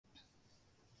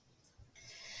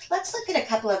Let's look at a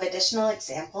couple of additional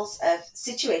examples of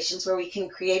situations where we can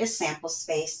create a sample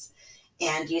space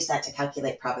and use that to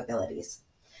calculate probabilities.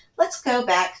 Let's go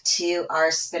back to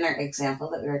our spinner example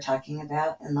that we were talking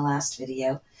about in the last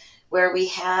video, where we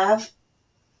have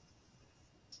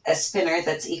a spinner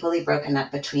that's equally broken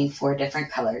up between 4 different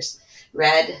colors: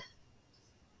 red,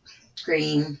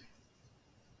 green,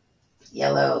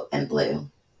 yellow, and blue.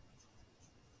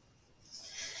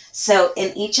 So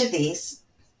in each of these,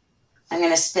 I'm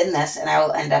going to spin this and I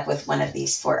will end up with one of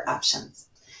these 4 options.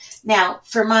 Now,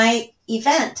 for my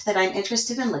event that I'm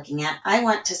interested in looking at, I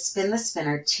want to spin the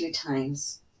spinner 2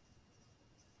 times.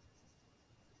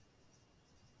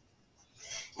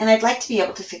 And I'd like to be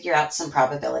able to figure out some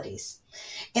probabilities.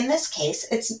 In this case,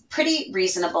 it's pretty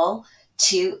reasonable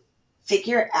to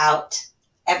figure out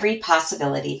every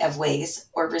possibility of ways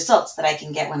or results that I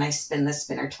can get when I spin the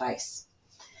spinner twice.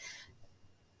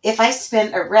 If I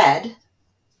spin a red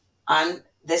on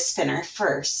this spinner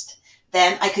first,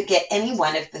 then I could get any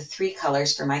one of the 3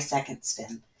 colors for my second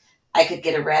spin. I could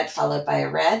get a red followed by a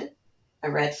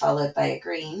red followed by a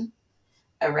green,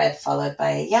 a red followed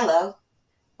by a yellow,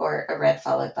 or a red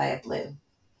followed by a blue.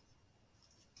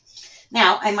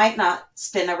 Now, I might not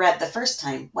spin a red the first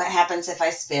time. What happens if I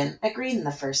spin a green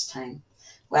the first time?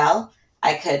 Well,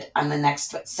 I could, on the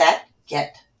next set,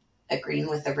 get a green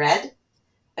with a red,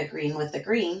 a green with a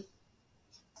green,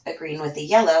 a green with a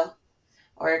yellow,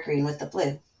 or a green with a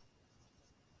blue.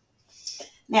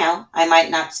 Now, I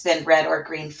might not spin red or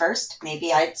green first.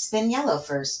 Maybe I'd spin yellow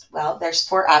first. Well, there's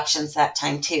 4 options that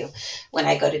time too when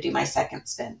I go to do my second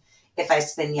spin. If I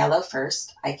spin yellow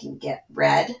first, I can get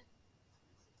red.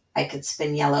 I could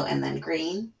spin yellow and then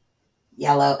green,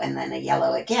 yellow and then a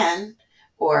yellow again,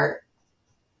 or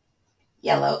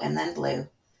yellow and then blue.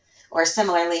 Or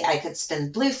similarly, I could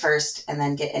spin blue first and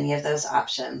then get any of those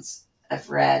options of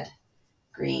red,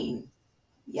 green,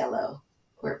 yellow,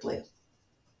 or blue.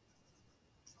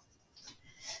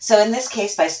 So in this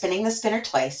case, by spinning the spinner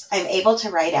twice, I'm able to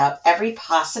write out every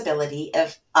possibility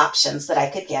of options that I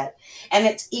could get. And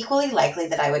it's equally likely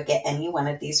that I would get any one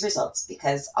of these results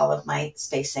because all of my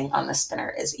spacing on the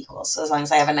spinner is equal. So as long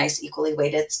as I have a nice equally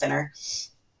weighted spinner,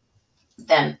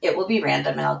 then it will be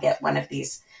random and I'll get one of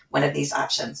these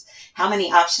options. How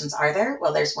many options are there?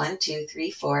 Well, there's 1, 2, 3,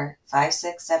 4, 5,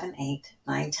 6, 7, 8,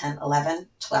 9, 10, 11,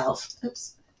 12.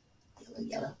 Oops,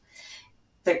 yellow.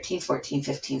 13, 14,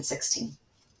 15, 16.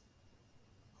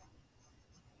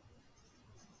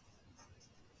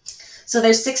 So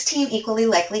there's 16 equally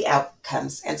likely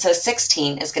outcomes, and so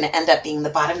 16 is going to end up being the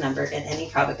bottom number in any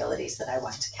probabilities that I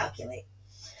want to calculate.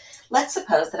 Let's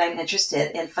suppose that I'm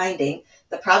interested in finding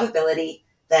the probability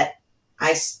that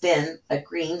I spin a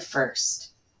green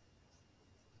first.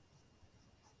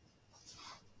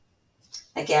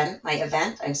 Again, my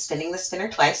event, I'm spinning the spinner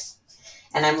twice,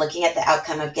 and I'm looking at the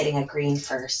outcome of getting a green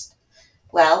first.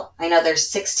 Well, I know there's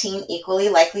 16 equally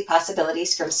likely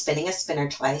possibilities from spinning a spinner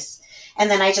twice. And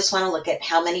then I just want to look at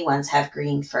how many ones have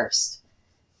green first.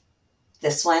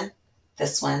 This one,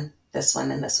 this one, this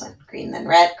one, and this one. Green, then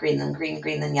red, green, then green,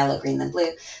 green, then yellow, green, then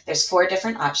blue. There's 4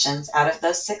 different options out of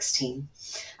those 16.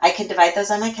 I can divide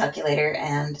those on my calculator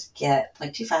and get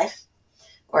 0.25,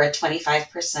 or a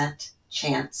 25%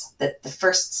 chance that the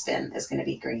first spin is going to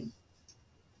be green,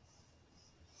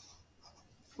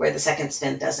 where the second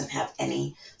spin doesn't have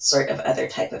any sort of other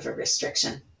type of a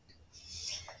restriction.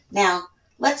 Now,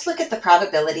 let's look at the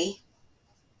probability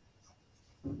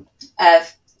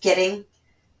of getting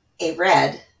a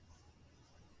red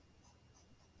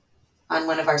on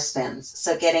one of our spins.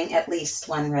 So getting at least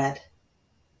 1 red.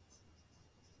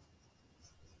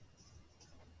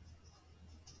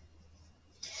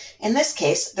 In this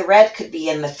case, the red could be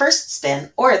in the first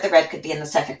spin or the red could be in the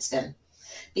second spin.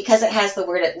 Because it has the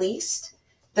word at least,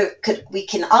 we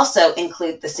can also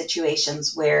include the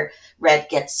situations where red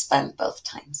gets spun both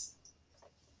times.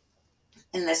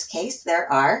 In this case, there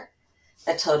are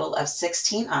a total of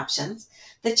 16 options.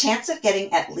 The chance of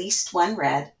getting at least 1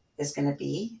 red is going to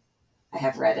be, I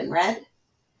have red and red,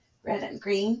 red and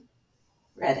green,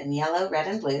 red and yellow, red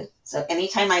and blue. So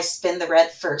anytime I spin the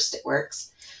red first, it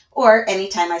works. Or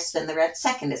anytime I spin the red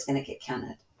second, it's going to get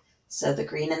counted. So the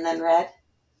green and then red,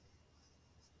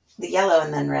 the yellow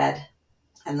and then red,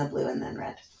 and the blue and then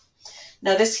red.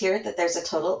 Notice here that there's a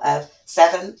total of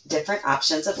 7 different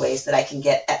options of ways that I can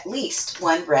get at least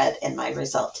 1 red in my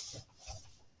result.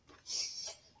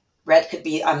 Red could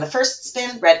be on the first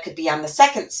spin, red could be on the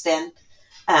second spin,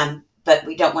 but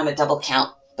we don't want to double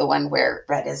count the one where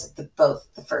red is both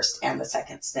the first and the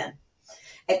second spin.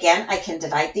 Again, I can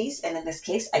divide these, and in this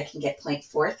case, I can get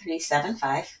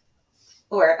 0.4375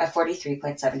 or a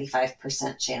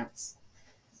 43.75% chance.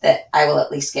 that I will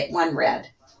at least get one red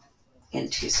in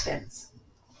 2 spins.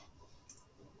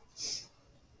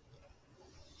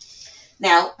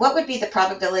 Now, what would be the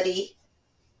probability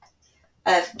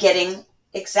of getting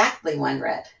exactly one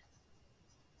red?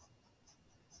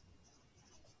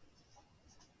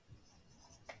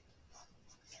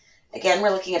 Again, we're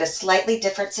looking at a slightly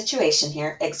different situation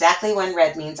here. Exactly one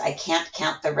red means I can't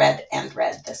count the red and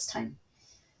red this time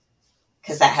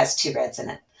because that has 2 reds in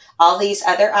it. All these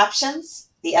other options,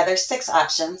 the other 6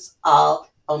 options, all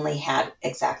only had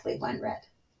exactly one red.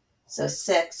 So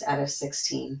 6 out of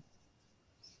 16.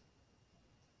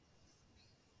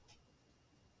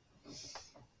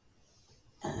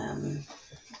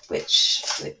 Which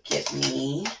would give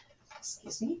me,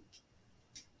 excuse me,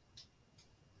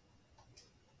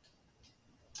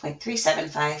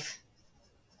 0.375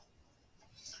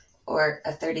 or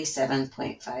a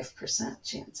 37.5%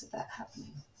 chance of that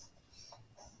happening.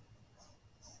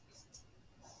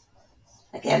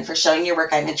 Again, for showing your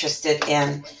work, I'm interested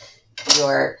in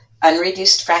your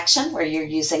unreduced fraction where you're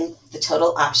using the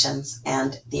total options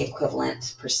and the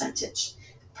equivalent percentage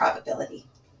probability.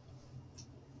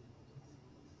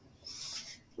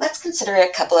 Let's consider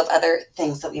a couple of other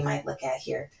things that we might look at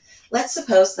here. Let's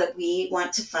suppose that we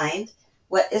want to find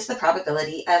what is the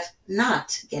probability of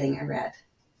not getting a red.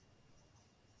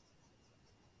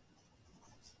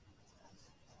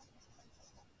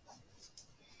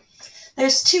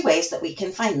 There's 2 ways that we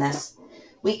can find this.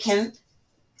 We can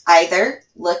either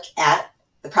look at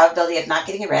the probability of not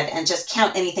getting a red and just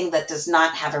count anything that does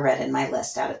not have a red in my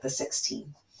list out of the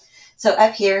 16. So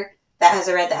up here, that has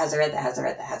a red, that has a red, that has a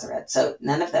red, that has a red. So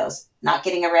none of those. Not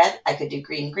getting a red, I could do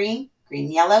green, green,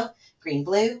 green, yellow, green,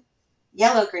 blue,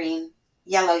 yellow, green,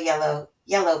 yellow, yellow,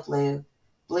 yellow, blue,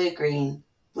 blue, green,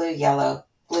 blue, yellow,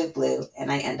 blue, blue,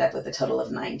 and I end up with a total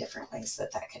of 9 different ways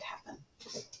that that could happen.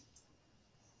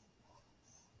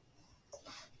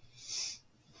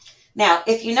 Now,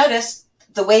 if you notice,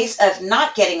 the ways of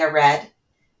not getting a red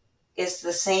is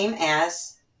the same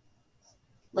as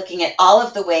looking at all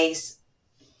of the ways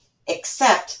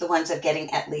except the ones of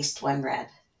getting at least one red.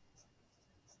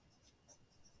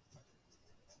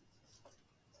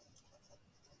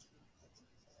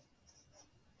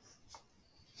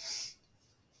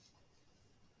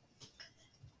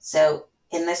 So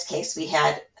in this case, we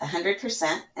had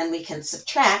 100%, and we can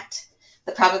subtract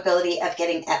the probability of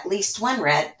getting at least one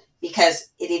red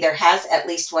because it either has at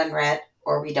least one red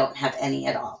or we don't have any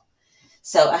at all.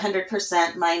 So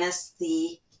 100% minus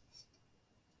the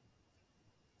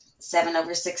 7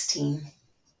 over 16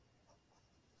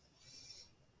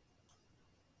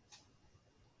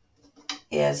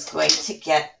 is going to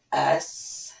get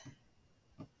us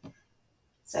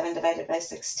 7 divided by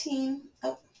 16.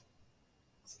 Oh,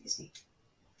 excuse me.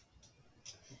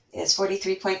 Is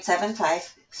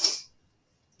 43.75.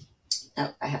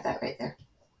 Oh, I have that right there.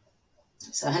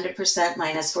 So 100%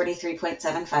 minus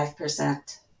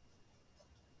 43.75%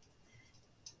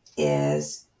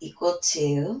 is equal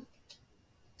to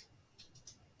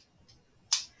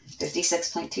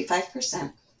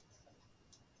 56.25%.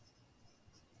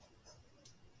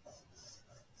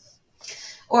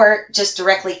 Or just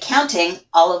directly counting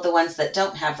all of the ones that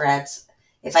don't have reds,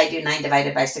 if I do 9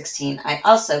 divided by 16, I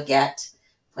also get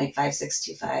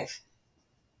 0.5625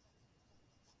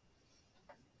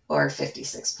 or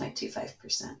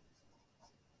 56.25%.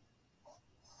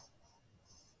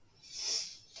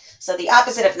 So the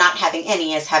opposite of not having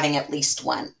any is having at least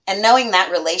one. And knowing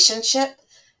that relationship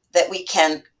that we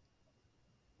can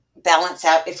balance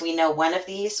out, if we know one of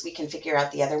these, we can figure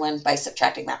out the other one by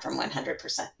subtracting that from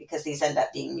 100% because these end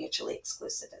up being mutually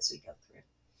exclusive as we go through.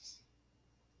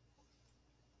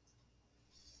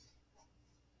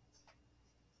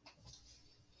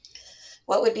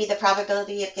 What would be the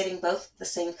probability of getting both the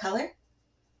same color?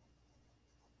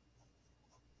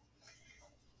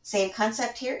 Same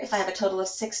concept here. If I have a total of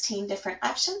 16 different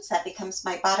options, that becomes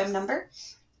my bottom number.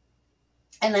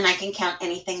 And then I can count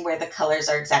anything where the colors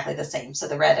are exactly the same. So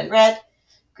the red and red,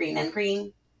 green and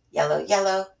green, yellow,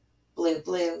 yellow, blue,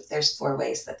 blue. There's 4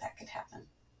 ways that that could happen.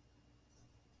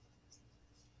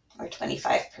 Or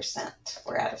 25%,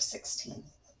 4 out of 16.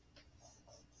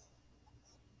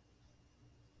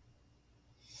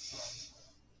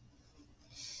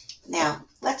 Now,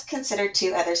 let's consider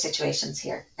 2 other situations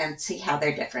here and see how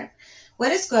they're different.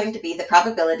 What is going to be the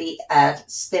probability of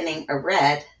spinning a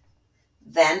red,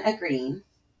 then a green,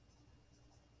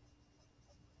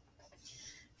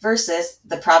 versus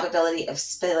the probability of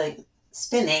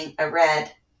spinning a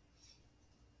red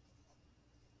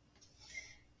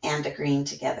and a green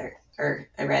together, or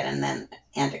a red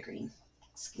and a green,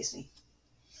 excuse me.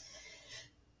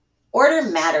 Order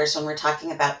matters when we're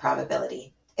talking about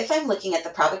probability. if I'm looking at the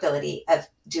probability of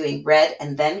doing red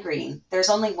and then green, there's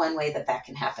only one way that that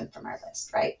can happen from our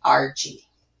list, right? RG.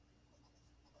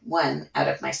 1 out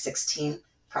of my 16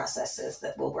 processes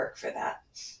that will work for that.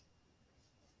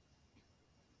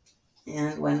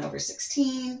 And 1 over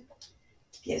 16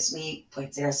 gives me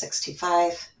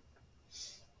 0.0625,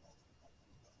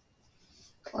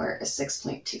 or a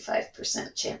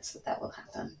 6.25% chance that that will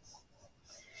happen.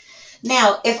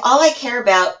 Now, if all I care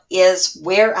about is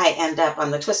where I end up on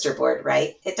the twister board,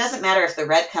 right? It doesn't matter if the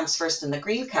red comes first and the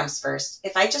green comes first.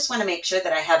 If I just want to make sure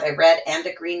that I have a red and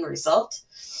a green result,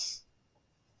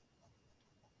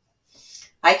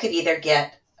 I could either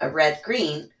get a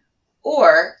red-green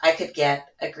or I could get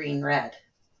a green-red.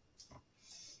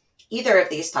 Either of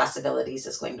these possibilities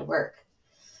is going to work.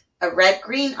 A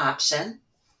red-green option,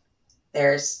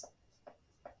 there's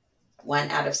 1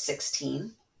 out of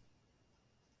 16,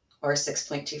 or a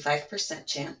 6.25%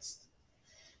 chance.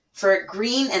 For a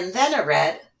green and then a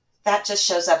red, that just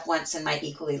shows up once in my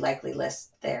equally likely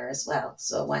list there as well.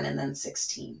 So a 1 and then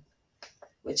 16,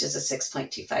 which is a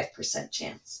 6.25%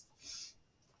 chance.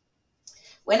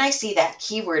 When I see that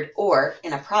keyword or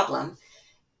in a problem,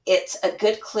 it's a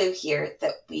good clue here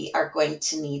that we are going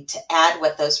to need to add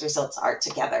what those results are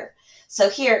together. So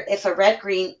here, if a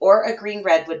red-green or a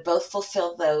green-red would both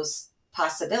fulfill those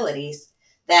possibilities,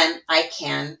 then I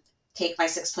can take my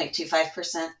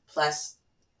 6.25% plus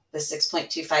the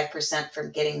 6.25%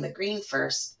 from getting the green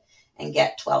first and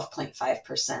get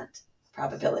 12.5%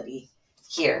 probability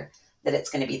here that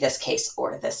it's going to be this case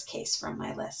or this case from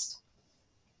my list.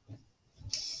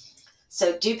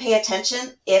 So do pay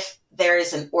attention if there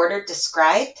is an order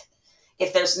described.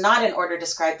 If there's not an order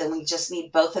described, then we just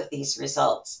need both of these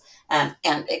results, and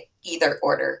either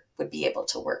order would be able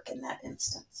to work in that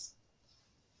instance.